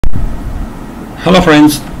Hello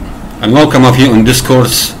friends, and welcome of you in this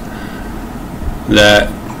course, the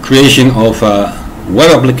creation of a web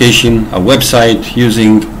application, a website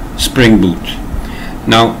using Spring Boot.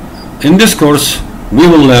 Now in this course we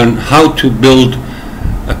will learn how to build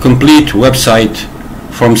a complete website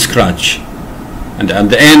from scratch, and at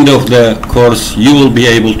the end of the course you will be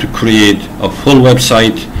able to create a full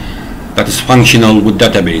website that is functional with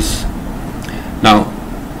database. Now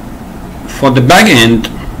for the back end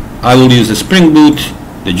I will use the Spring Boot,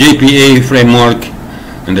 the JPA framework,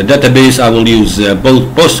 and the database I will use both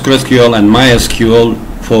PostgreSQL and MySQL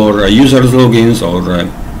for user logins or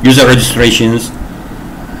user registrations.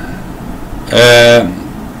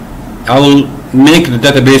 I will make the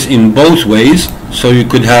database in both ways, so you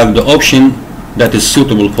could have the option that is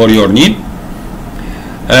suitable for your need.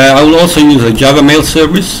 I will also use a Java mail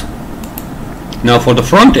service. Now for the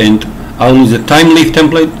front end I will use a TimeLeaf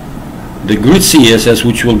template, the Grid CSS,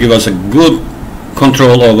 which will give us a good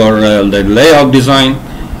control over the layout design,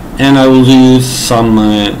 and I will use some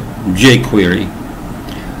jQuery,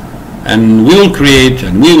 and we will create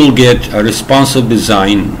and we will get a responsive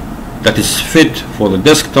design that is fit for the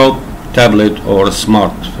desktop, tablet or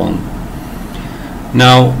smartphone.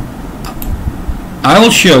 Now I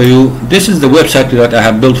will show you, this is the website that I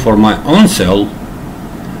have built for my own self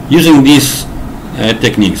using these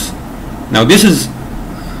techniques. Now this is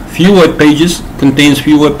few web pages, contains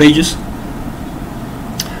few web pages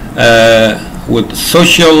with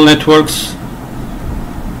social networks,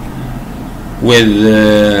 with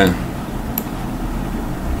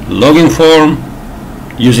login form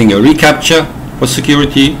using a reCAPTCHA for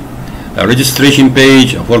security, a registration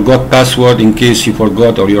page, a forgot password in case you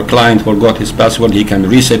forgot or your client forgot his password, he can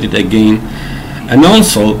reset it again. And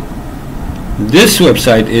also this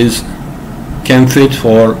website can fit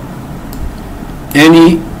for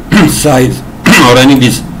any size or any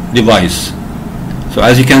device. So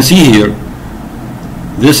as you can see here,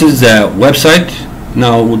 this is the website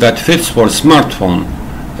now that fits for smartphone.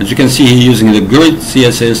 As you can see here, using the Grid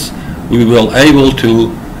CSS we will able to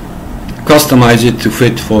customize it to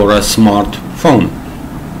fit for a smartphone,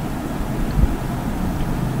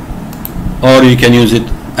 or you can use it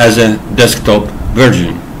as a desktop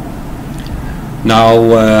version. Now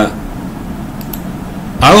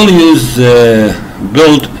I will use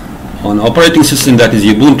build on operating system that is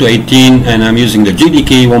Ubuntu 18, and I'm using the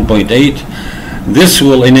JDK 1.8. This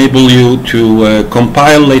will enable you to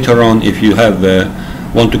compile later on. If you have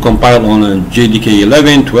want to compile on a JDK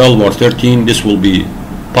 11, 12 or 13, this will be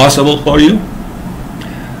possible for you.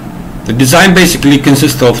 The design basically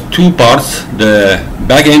consists of two parts: the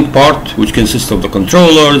back-end part, which consists of the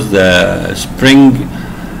controllers, the Spring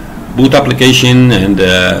Boot application, and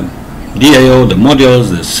the DAO, the modules,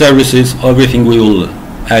 the services, everything we will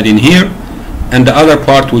add in here, and the other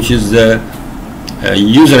part, which is the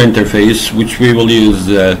user interface, which we will use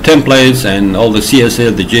templates and all the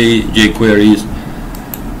CSS, the jQueries,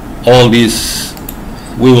 all these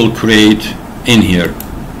we will create in here.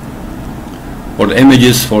 For the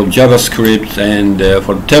images, for JavaScript, and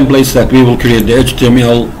for the templates that we will create the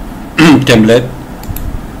HTML template,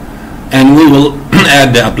 and we will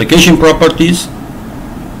add the application properties,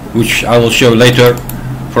 which I will show later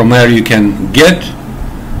from where you can get,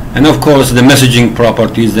 and of course the messaging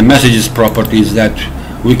properties, the messages properties that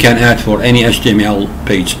we can add for any HTML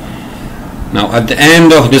page. Now at the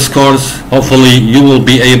end of this course, hopefully you will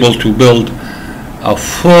be able to build a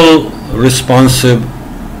full responsive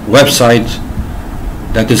website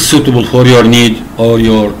that is suitable for your need or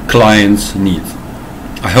your client's needs.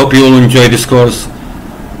 I hope you will enjoy this course,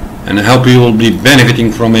 and I hope you will be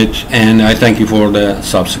benefiting from it, and I thank you for the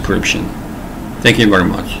subscription. Thank you very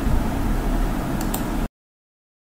much.